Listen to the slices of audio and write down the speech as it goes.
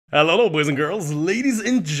Hello boys and girls, ladies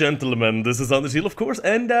and gentlemen, this is AnderZEL of course,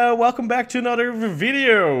 and welcome back to another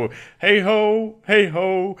video. Hey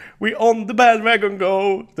ho, we on the bandwagon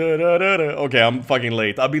go. Da, da, da, da. Okay, I'm fucking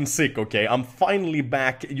late, I've been sick, okay, I'm finally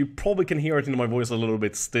back. You probably can hear it in my voice a little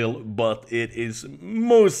bit still, but it is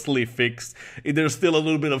mostly fixed. There's still a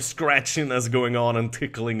little bit of scratchiness going on and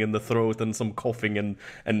tickling in the throat and some coughing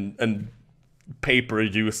and paper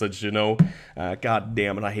usage, you know. God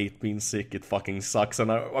damn it, I hate being sick, it fucking sucks, and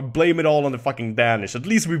I blame it all on the fucking Danish. At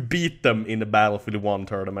least we beat them in the Battlefield 1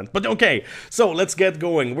 tournament. But okay, so let's get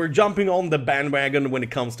going. We're jumping on the bandwagon when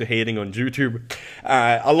it comes to hating on YouTube.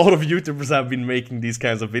 A lot of YouTubers have been making these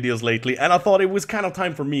kinds of videos lately, and I thought it was kind of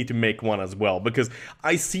time for me to make one as well, because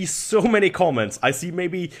I see so many comments. I see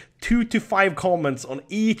maybe 2 to 5 comments on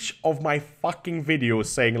each of my fucking videos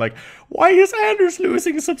saying like, why is Anders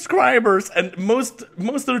losing subscribers? And most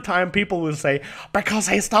of the time people will say, because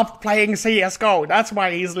he stopped playing CSGO, that's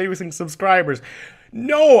why he's losing subscribers.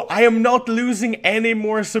 No, I am not losing any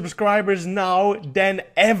more subscribers now than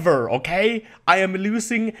ever, okay? I am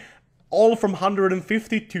losing all from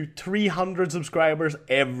 150 to 300 subscribers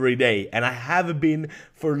every day, and I have been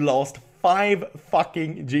for the last 5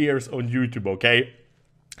 fucking years on YouTube, okay?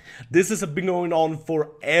 This has been going on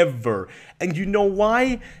forever, and you know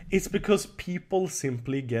why? It's because people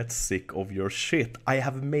simply get sick of your shit. I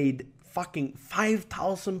have made fucking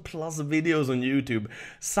 5,000 plus videos on YouTube.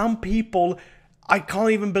 Some people, I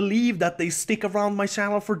can't even believe that they stick around my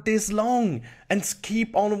channel for this long and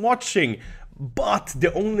keep on watching. But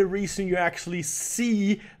the only reason you actually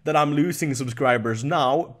see that I'm losing subscribers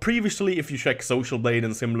now, previously if you check Social Blade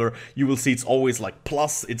and similar, you will see it's always like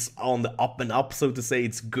plus, it's on the up and up, so to say,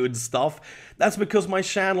 it's good stuff. That's because my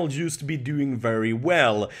channel used to be doing very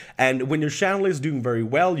well, and when your channel is doing very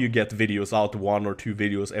well, you get videos out, 1 or 2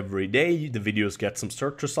 videos every day, the videos get some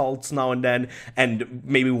search results now and then, and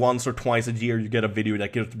maybe once or twice a year you get a video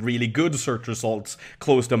that gets really good search results,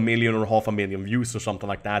 close to 1 million or 500,000 views or something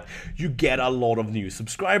like that. You get a lot of new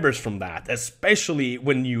subscribers from that, especially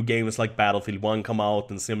when new games like Battlefield 1 come out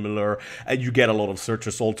and similar, and you get a lot of search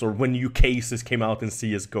results, or when new cases came out in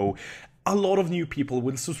CSGO, a lot of new people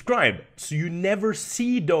will subscribe. So you never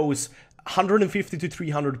see those 150 to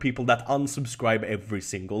 300 people that unsubscribe every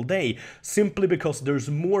single day, simply because there's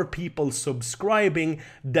more people subscribing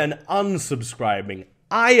than unsubscribing.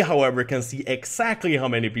 I, however, can see exactly how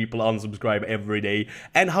many people unsubscribe every day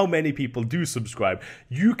and how many people do subscribe.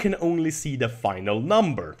 You can only see the final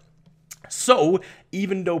number. So,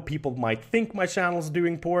 even though people might think my channel's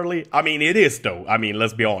doing poorly, I mean, it is though. I mean,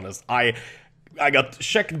 let's be honest. I got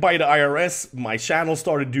checked by the IRS, my channel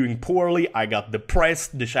started doing poorly, I got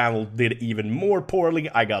depressed, the channel did even more poorly,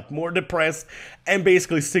 I got more depressed, and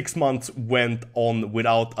basically 6 months went on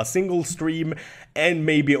without a single stream, and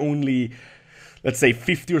maybe only, let's say,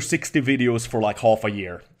 50 or 60 videos for like half a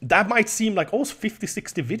year. That might seem like, oh, 50,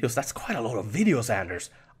 60 videos, that's quite a lot of videos, Anders.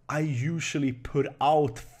 I usually put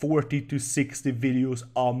out 40 to 60 videos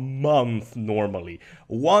a month normally.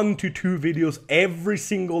 1 to 2 videos every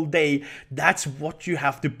single day. That's what you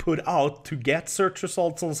have to put out to get search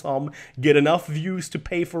results on some, get enough views to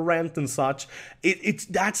pay for rent and such.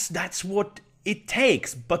 That's what it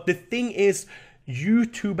takes. But the thing is,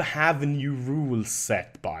 YouTube have new rules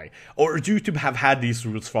set by, or YouTube have had these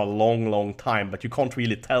rules for a long time, but you can't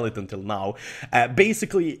really tell it until now.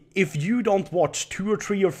 Basically, if you don't watch 2 or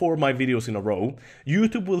 3 or 4 of my videos in a row,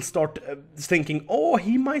 YouTube will start thinking, oh,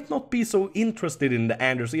 he might not be so interested in the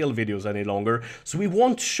AnderZEL videos any longer, so we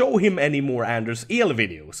won't show him any more AnderZEL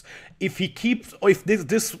videos. If he keeps, or if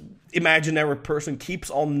this imaginary person keeps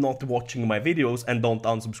on not watching my videos and don't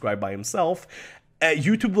unsubscribe by himself,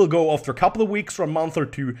 YouTube will go after a couple of weeks or a month or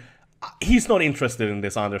 2, he's not interested in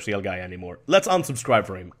this AnderZEL guy anymore. Let's unsubscribe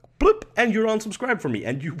for him. Bloop, and you're unsubscribed from me,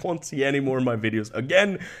 and you won't see any more of my videos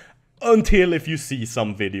again, until if you see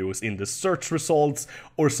some videos in the search results,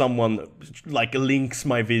 or someone like links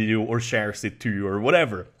my video or shares it to you or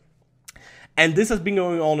whatever. And this has been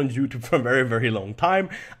going on YouTube for a very long time.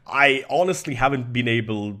 I honestly haven't been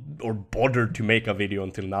able or bothered to make a video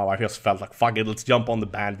until now. I just felt like, fuck it, let's jump on the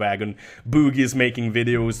bandwagon. Boogie is making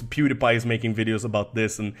videos, PewDiePie is making videos about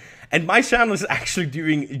this, and my channel is actually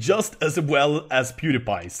doing just as well as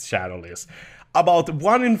PewDiePie's channel is. About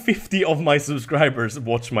 1 in 50 of my subscribers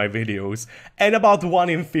watch my videos, and about 1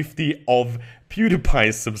 in 50 of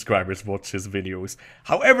PewDiePie's subscribers watch his videos.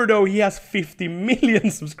 However though, he has 50 million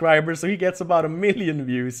subscribers, so he gets about 1 million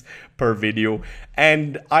views per video,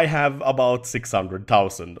 and I have about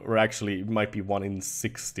 600,000, or actually it might be 1 in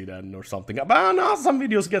 60 then or something. But no, some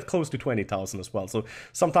videos get close to 20,000 as well, so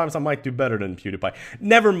sometimes I might do better than PewDiePie.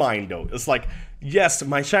 Never mind though, it's like, yes,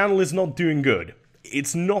 my channel is not doing good.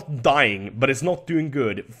 It's not dying, but it's not doing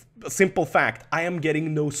good. Simple fact, I am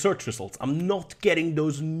getting no search results. I'm not getting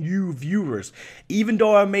those new viewers. Even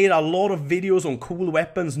though I made a lot of videos on cool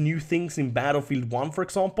weapons, new things in Battlefield 1, for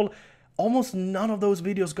example, almost none of those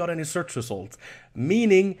videos got any search results.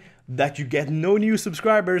 Meaning that you get no new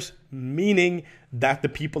subscribers, meaning that the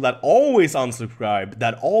people that always unsubscribe,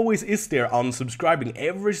 that always is there unsubscribing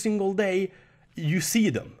every single day, you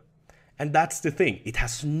see them. And that's the thing. It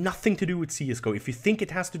has nothing to do with CSGO. If you think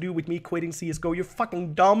it has to do with me quitting CSGO, you're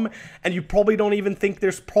fucking dumb. And you probably don't even think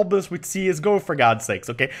there's problems with CSGO, for God's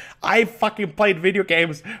sakes, okay? I fucking played video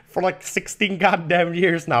games for like 16 goddamn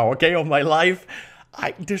years now, okay, of my life.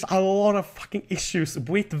 There's a lot of fucking issues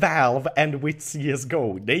with Valve and with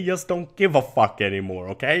CSGO. They just don't give a fuck anymore,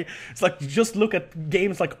 okay? It's like, just look at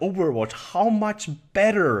games like Overwatch, how much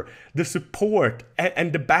better the support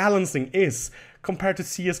and the balancing is compared to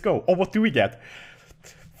CSGO. Oh, what do we get?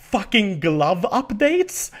 Fucking glove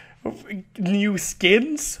updates? New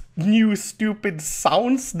skins? New stupid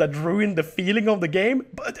sounds that ruin the feeling of the game?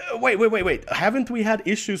 But wait. Haven't we had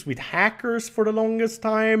issues with hackers for the longest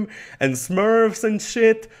time? And Smurfs and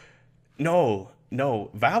shit? No.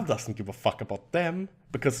 Valve doesn't give a fuck about them.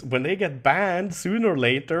 Because when they get banned, sooner or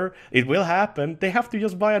later, it will happen. They have to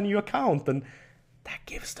just buy a new account. And that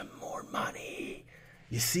gives them more money.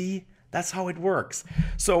 You see? That's how it works.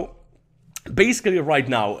 So basically right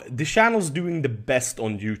now, the channels doing the best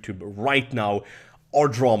on YouTube right now are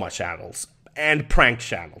drama channels and prank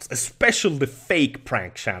channels, especially the fake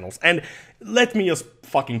prank channels. And let me just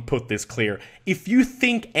fucking put this clear. If you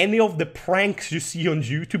think any of the pranks you see on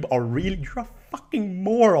YouTube are real, you're a fucking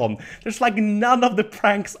moron. There's like none of the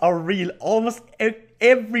pranks are real. Almost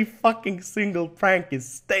every fucking single prank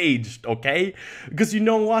is staged, okay? Because you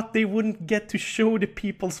know what? They wouldn't get to show the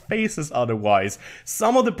people's faces otherwise.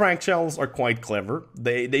 Some of the prank channels are quite clever.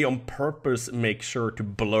 They on purpose make sure to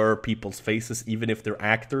blur people's faces, even if they're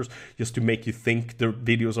actors, just to make you think their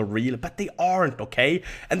videos are real, but they aren't, okay?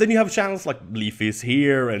 And then you have channels like Leafy's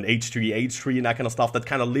Here and H3H3 and that kind of stuff that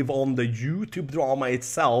kind of live on the YouTube drama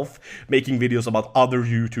itself, making videos about other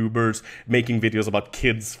YouTubers, making videos about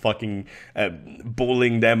kids fucking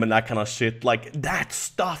bullying them and that kind of shit. Like, that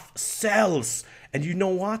stuff sells. And you know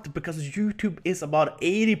what? Because YouTube is about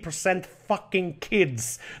 80% fucking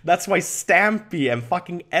kids. That's why Stampy and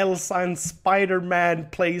fucking Elsa and Spider-Man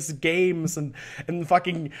plays games and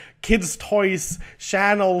fucking kids' toys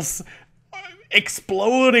channels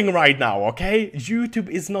exploding right now, okay? YouTube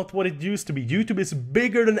is not what it used to be. YouTube is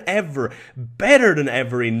bigger than ever, better than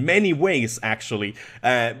ever in many ways, actually.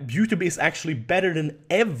 YouTube is actually better than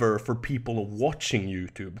ever for people watching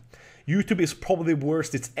YouTube. YouTube is probably the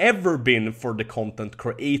worst it's ever been for the content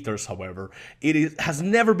creators, however. Has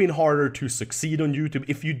never been harder to succeed on YouTube.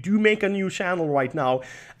 If you do make a new channel right now,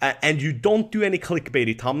 and you don't do any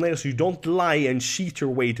clickbaity thumbnails, you don't lie and cheat your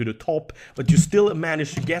way to the top, but you still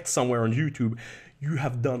manage to get somewhere on YouTube, you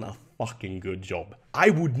have done a fucking good job. I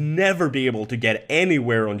would never be able to get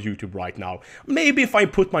anywhere on YouTube right now. Maybe if I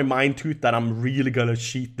put my mind to it that I'm really gonna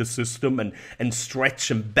cheat the system and stretch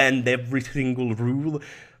and bend every single rule.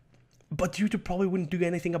 But YouTube probably wouldn't do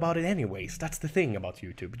anything about it anyways. That's the thing about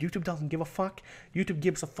YouTube. YouTube doesn't give a fuck. YouTube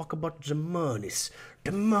gives a fuck about the monies.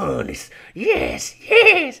 The monies. Yes,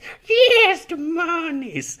 the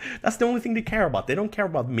monies. That's the only thing they care about. They don't care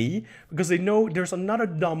about me because they know there's another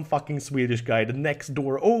dumb fucking Swedish guy the next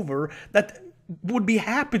door over that would be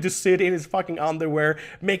happy to sit in his fucking underwear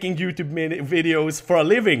making YouTube videos for a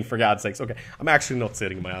living, for God's sakes. Okay, I'm actually not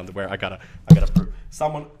sitting in my underwear. I gotta prove.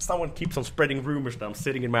 Someone keeps on spreading rumors that I'm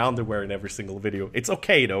sitting in my underwear in every single video. It's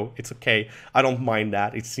okay though. It's okay. I don't mind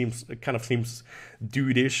that. It kind of seems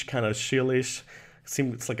dude-ish, kind of chill-ish.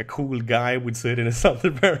 Seems like a cool guy would sit in his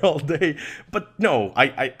underwear all day. But no,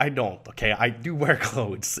 I don't, okay? I do wear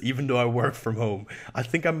clothes, even though I work from home. I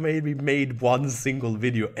think I maybe made one single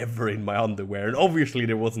video ever in my underwear. And obviously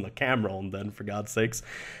there wasn't a camera on then, for God's sakes.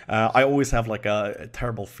 I always have like a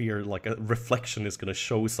terrible fear, like a reflection is gonna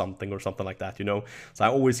show something or something like that, you know? So I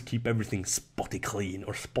always keep everything spotty clean,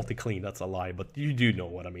 or spotty clean, that's a lie, but you do know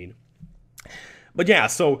what I mean. But yeah,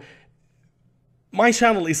 so my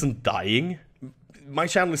channel isn't dying. My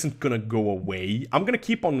channel isn't gonna go away. I'm gonna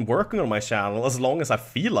keep on working on my channel as long as I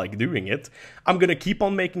feel like doing it. I'm gonna keep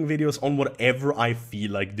on making videos on whatever I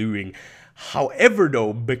feel like doing. However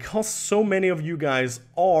though, because so many of you guys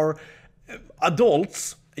are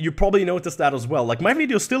adults, you probably noticed that as well. Like, my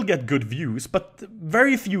videos still get good views, but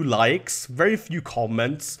very few likes, very few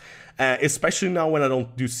comments, especially now when I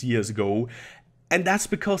don't do CSGO. And that's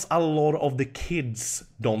because a lot of the kids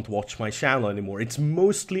don't watch my channel anymore. It's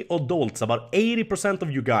mostly adults. About 80%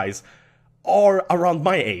 of you guys are around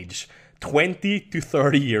my age. 20 to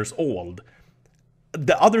 30 years old.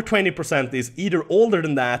 The other 20% is either older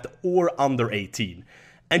than that or under 18.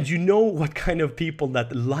 And you know what kind of people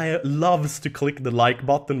that loves to click the like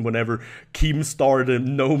button whenever Keemstar, the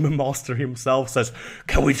gnome master himself, says,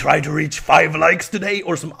 "Can we try to reach 5 likes today?"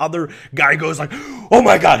 Or some other guy goes like, "Oh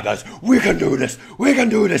my god, guys, we can do this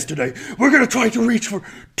today. We're gonna try to reach for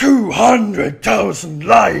 200,000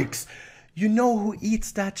 likes." You know who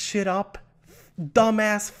eats that shit up?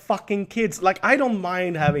 Dumbass fucking kids. Like, I don't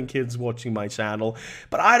mind having kids watching my channel,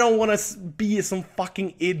 but I don't want to be some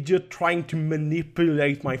fucking idiot trying to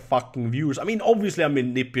manipulate my fucking viewers. I mean, obviously I'm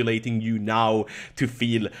manipulating you now to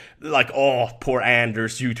feel like, oh, poor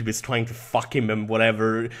Anders, YouTube is trying to fuck him and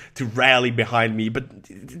whatever, to rally behind me, but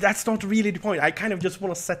that's not really the point. I kind of just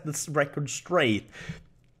want to set this record straight.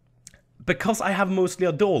 Because I have mostly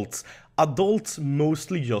adults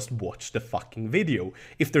mostly just watch the fucking video.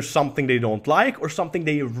 If there's something they don't like or something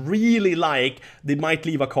they really like, they might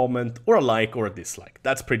leave a comment or a like or a dislike.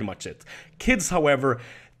 That's pretty much it. Kids, however,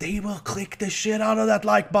 they will click the shit out of that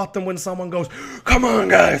like button when someone goes, "Come on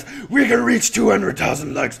guys, we can reach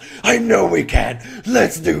 200,000 likes. I know we can.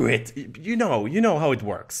 Let's do it." You know how it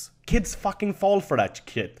works. Kids fucking fall for that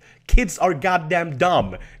shit. Kids are goddamn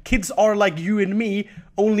dumb. Kids are like you and me,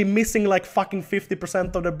 only missing like fucking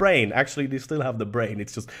 50% of their brain. Actually, they still have the brain.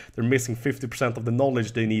 It's just they're missing 50% of the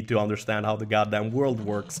knowledge they need to understand how the goddamn world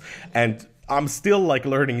works. And I'm still like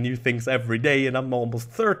learning new things every day, and I'm almost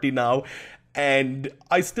 30 now. And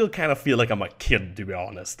I still kind of feel like I'm a kid, to be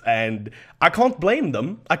honest. And I can't blame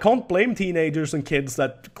them. I can't blame teenagers and kids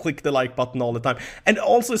that click the like button all the time. And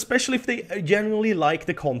also, especially if they genuinely like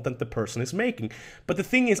the content the person is making. But the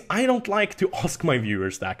thing is, I don't like to ask my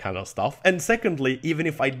viewers that kind of stuff. And secondly, even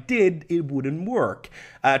if I did, it wouldn't work.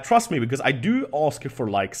 Trust me, because I do ask for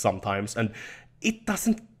likes sometimes. And it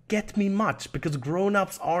doesn't get me much, because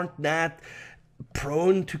grown-ups aren't that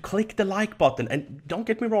prone to click the like button. And don't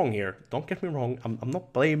get me wrong here, don't get me wrong, I'm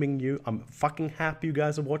not blaming you. I'm fucking happy you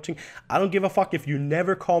guys are watching. I don't give a fuck if you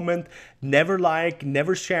never comment, never like,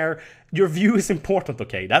 never share. Your view is important,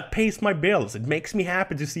 okay? That pays my bills. It makes me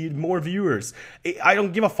happy to see more viewers. I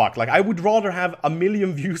don't give a fuck. Like, I would rather have 1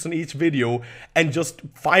 million views on each video and just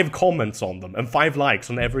 5 comments on them and 5 likes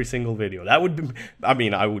on every single video. That would be, I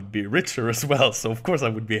mean, I would be richer as well, so of course I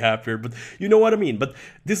would be happier, but you know what I mean. But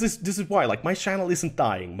this is why, like, my channel isn't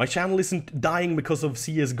dying. My channel isn't dying because of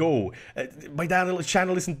CSGO. My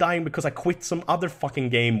channel isn't dying because I quit some other fucking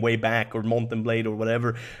game way back, or Mountain Blade or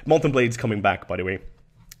whatever. Mountain Blade's coming back, by the way.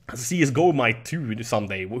 CSGO might too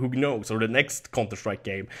someday, who knows, or the next Counter-Strike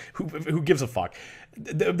game, who gives a fuck.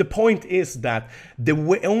 The point is that the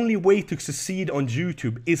only way to succeed on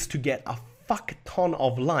YouTube is to get a fuck ton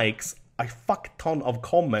of likes, a fuck ton of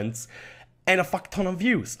comments, and a fuck ton of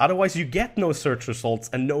views. Otherwise you get no search results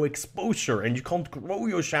and no exposure, and you can't grow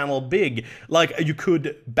your channel big like you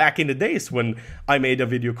could back in the days when I made a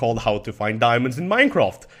video called How to Find Diamonds in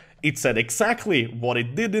Minecraft. It said exactly what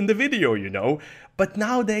it did in the video, you know. But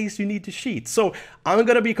nowadays you need to cheat. So I'm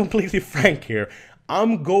gonna be completely frank here.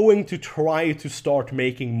 I'm going to try to start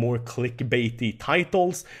making more clickbaity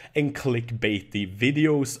titles and clickbaity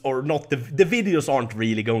videos, or not, the videos aren't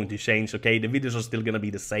really going to change, okay? The videos are still gonna be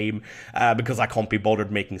the same, because I can't be bothered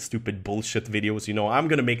making stupid bullshit videos, you know? I'm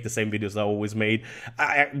gonna make the same videos I always made.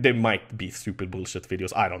 They might be stupid bullshit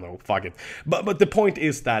videos, I don't know, fuck it. But the point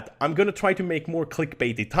is that I'm gonna try to make more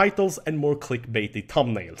clickbaity titles and more clickbaity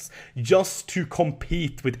thumbnails, just to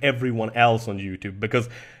compete with everyone else on YouTube, because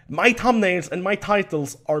my thumbnails and my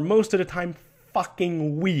titles are most of the time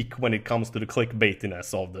fucking weak when it comes to the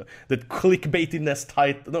clickbaitiness of the clickbaitiness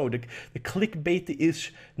title, no, the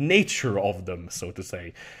clickbaity-ish nature of them, so to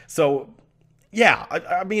say. So yeah,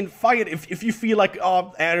 I mean, fuck it. If you feel like,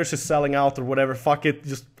 oh, Anders is selling out or whatever, fuck it.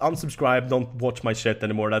 Just unsubscribe. Don't watch my shit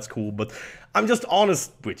anymore. That's cool. But I'm just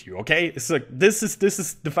honest with you, okay? It's like, this is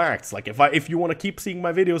the facts. Like, if you want to keep seeing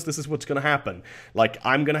my videos, this is what's gonna happen. Like,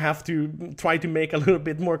 I'm gonna have to try to make a little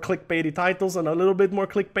bit more clickbaity titles and a little bit more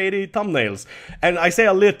clickbaity thumbnails. And I say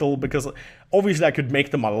a little because obviously I could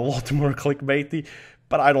make them a lot more clickbaity,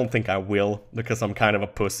 but I don't think I will, because I'm kind of a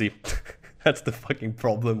pussy. That's the fucking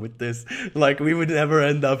problem with this. Like, we would never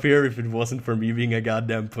end up here if it wasn't for me being a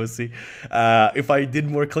goddamn pussy. If I did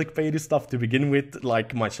more clickbaity stuff to begin with,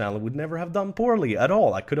 like, my channel would never have done poorly at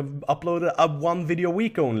all. I could have uploaded a 1 video a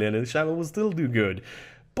week only and the channel would still do good.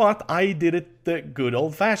 But I did it the good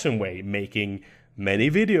old-fashioned way, making many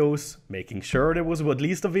videos, making sure there was at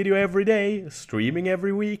least a video every day, streaming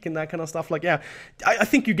every week and that kind of stuff. Like, yeah, I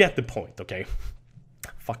think you get the point, okay?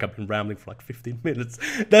 fuck, I've been rambling for like 15 minutes.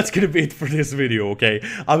 That's gonna be it for this video, okay?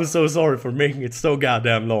 I'm so sorry for making it so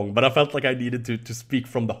goddamn long, but I felt like I needed to speak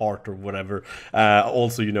from the heart or whatever.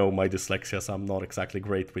 Also, you know, my dyslexia, so I'm not exactly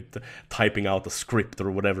great with typing out a script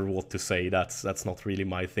or whatever what to say. That's not really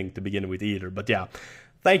my thing to begin with either, but yeah.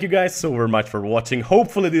 Thank you guys so very much for watching.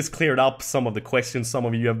 Hopefully this cleared up some of the questions some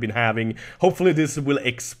of you have been having. Hopefully this will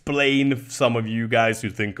explain some of you guys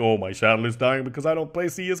who think, oh, my channel is dying because I don't play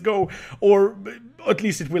CSGO. Or at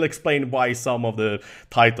least it will explain why some of the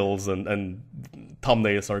titles and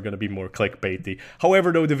thumbnails are going to be more clickbaity.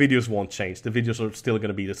 However, though, the videos won't change. The videos are still going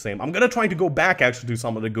to be the same. I'm going to try to go back actually to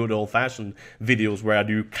some of the good old-fashioned videos where I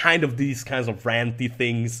do kind of these kinds of ranty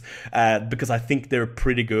things because I think they're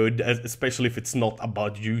pretty good, especially if it's not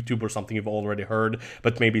about YouTube or something you've already heard,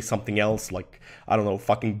 but maybe something else like, I don't know,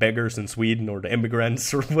 fucking beggars in Sweden or the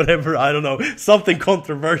immigrants or whatever. I don't know, something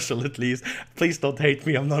controversial at least. Please don't hate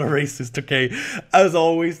me, I'm not a racist, okay? As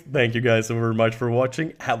always, thank you guys so very much for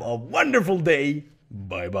watching. Have a wonderful day.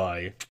 Bye bye.